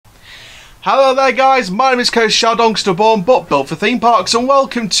Hello there guys, my name is Coach Shardongster born but built for theme parks, and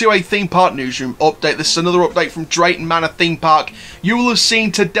welcome to a Theme Park Newsroom update. This is another update from Drayton Manor Theme Park. You will have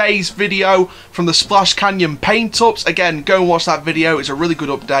seen today's video from the Splash Canyon paint-ups. Again, go and watch that video, it's a really good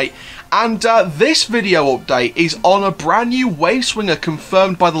update. And this video update is on a brand new wave swinger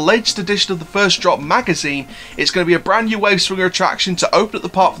confirmed by the latest edition of the First Drop magazine. It's going to be a brand new wave swinger attraction to open at the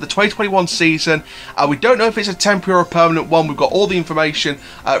park for the 2021 season. We don't know if it's a temporary or a permanent one. We've got all the information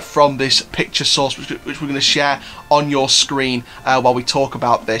from this picture source, which we're going to share on your screen while we talk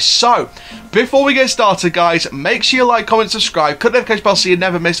about this. So, before we get started guys, make sure you like, comment, subscribe, click the notification bell so you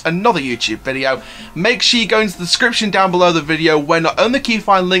never miss another YouTube video. Make sure you go into the description down below the video where not only can you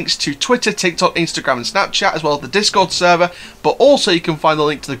find links to Twitter, TikTok, Instagram and Snapchat, as well as the Discord server, but also you can find the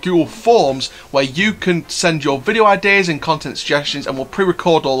link to the Google Forms where you can send your video ideas and content suggestions, and we'll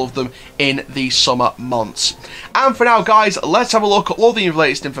pre-record all of them in the summer months. And for now guys, let's have a look at all the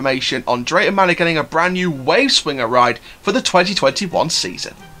latest information on Drayton Manor getting a brand new wave swinger ride for the 2021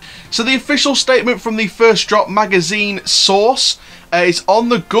 season. So the official statement from the First Drop magazine source is on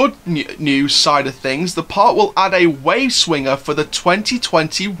the good news side of things. The park will add a wave swinger for the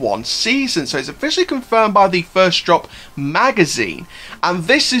 2021 season. So it's officially confirmed by the First Drop magazine. And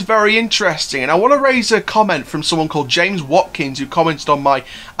this is very interesting. And I want to raise a comment from someone called James Watkins, who commented on my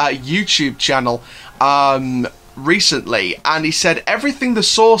YouTube channel recently, and he said everything the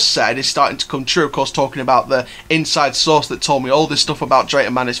source said is starting to come true. Of course, talking about the inside source that told me all this stuff about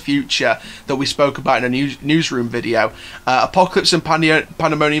Drayton Manor's future that we spoke about in a newsroom video. Apocalypse and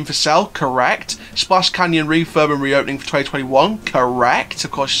Pandemonium for sale, correct. Splash Canyon refurb and reopening for 2021, correct.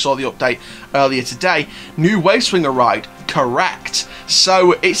 Of course, you saw the update earlier today. New wave swinger ride, correct.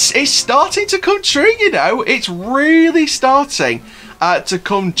 So it's starting to come true, you know. It's really starting to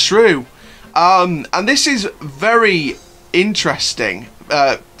come true. And this is very interesting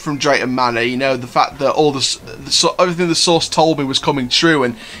from Drayton Manor, you know, the fact that all everything the source told me was coming true.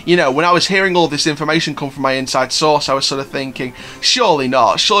 And, you know, when I was hearing all this information come from my inside source, I was sort of thinking, surely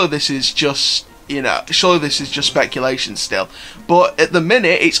not, surely this is just, you know, surely this is just speculation still. But at the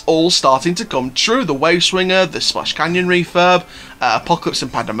minute, it's all starting to come true. The wave swinger, the Splash Canyon refurb, Apocalypse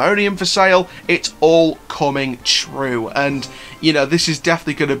and Pandemonium for sale, it's all coming true. And, you know, this is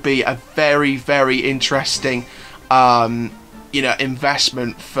definitely going to be a very, very interesting, you know,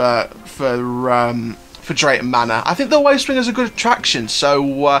 investment for Drayton Manor. I think the wave swinger is a good attraction,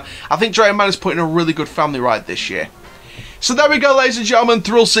 so I think Drayton Manor is putting a really good family ride this year. So there we go, ladies and gentlemen,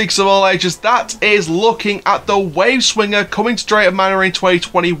 thrill seekers of all ages. That is looking at the wave swinger coming to Drayton Manor in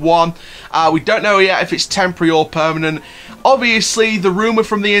 2021. We don't know yet if it's temporary or permanent. Obviously, the rumour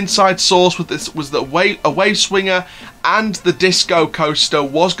from the inside source was that a wave swinger and the disco coaster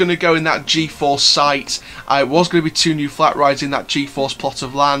was going to go in that G-Force site. It was going to be two new flat rides in that G-Force plot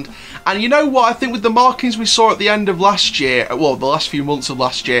of land. And you know what? I think with the markings we saw at the end of last year, well, the last few months of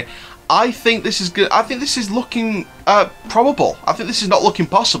last year, I think this is good. I think this is looking probable. I think this is not looking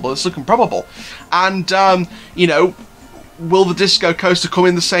possible. It's looking probable. And you know, will the disco coaster come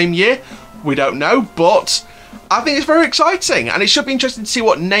in the same year? We don't know, but I think it's very exciting, and it should be interesting to see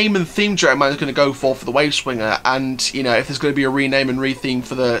what name and theme Drayton Manor is going to go for the wave swinger, and, you know, if there's going to be a rename and retheme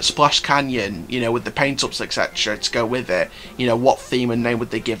for the Splash Canyon, you know, with the paint-ups, etc. to go with it. You know, what theme and name would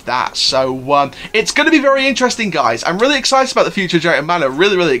they give that? So it's going to be very interesting, guys. I'm really excited about the future of Drayton Manor,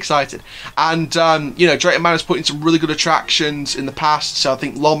 really, really excited. And, you know, Drayton Manor's put in some really good attractions in the past, so I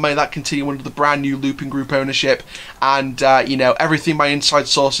think long may that continue under the brand new Looping Group ownership. And, you know, everything my inside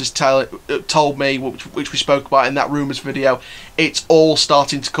sources told me, which we spoke about in that rumours video, it's all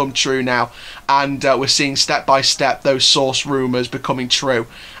starting to come true now, and we're seeing step by step those source rumours becoming true.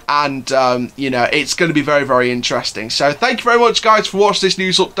 And you know, it's going to be very, very interesting. So thank you very much guys for watching this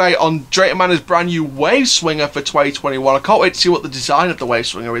news update on Drayton Manor's brand new wave swinger for 2021. I can't wait to see what the design of the wave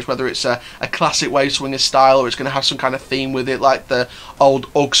swinger is, whether it's a classic wave swinger style, or it's going to have some kind of theme with it, like the old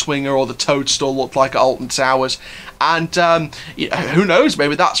Ugg swinger or the Toadstool looked like at Alton Towers. And you know, who knows,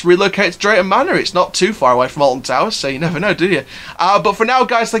 maybe that's relocated to Drayton Manor. It's not too far away from Alton Towers, so you never know, do you? But for now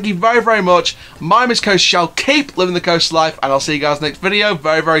guys, thank you very, very much. My name is Coast Shell. Keep living the coast life, and I'll see you guys next video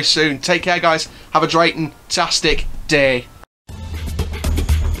very, very soon. Take care guys, have a Drayton-tastic day.